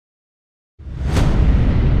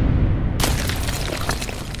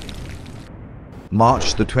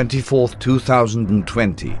March the 24th,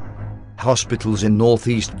 2020. Hospitals in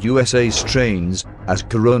Northeast USA strains as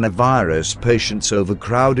coronavirus patients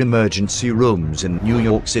overcrowd emergency rooms in New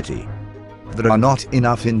York City. There are not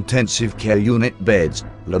enough intensive care unit beds,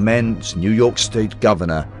 laments New York State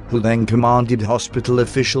Governor, who then commanded hospital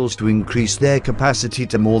officials to increase their capacity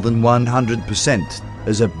to more than 100%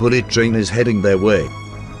 as a bullet train is heading their way.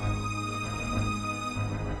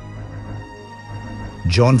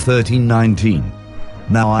 John 13:19.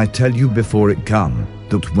 Now I tell you before it come,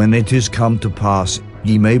 that when it is come to pass,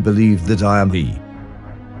 ye may believe that I am he.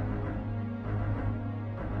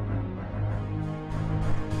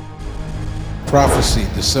 Prophecy,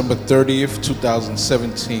 December 30th,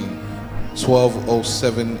 2017,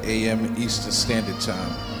 12:07 a.m. Eastern Standard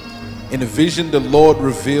Time. In a vision, the Lord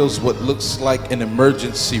reveals what looks like an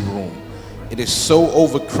emergency room. It is so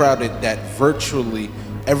overcrowded that virtually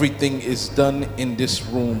everything is done in this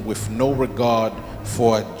room with no regard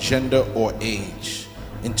for gender or age.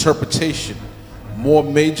 Interpretation: more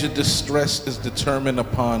major distress is determined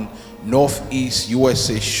upon Northeast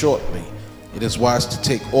USA shortly. It is wise to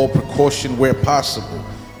take all precaution where possible.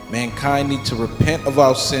 Mankind need to repent of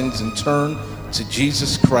our sins and turn to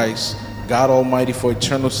Jesus Christ, God Almighty, for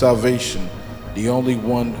eternal salvation, the only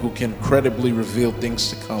one who can credibly reveal things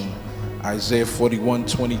to come. Isaiah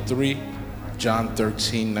 41:23, John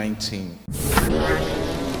 13:19.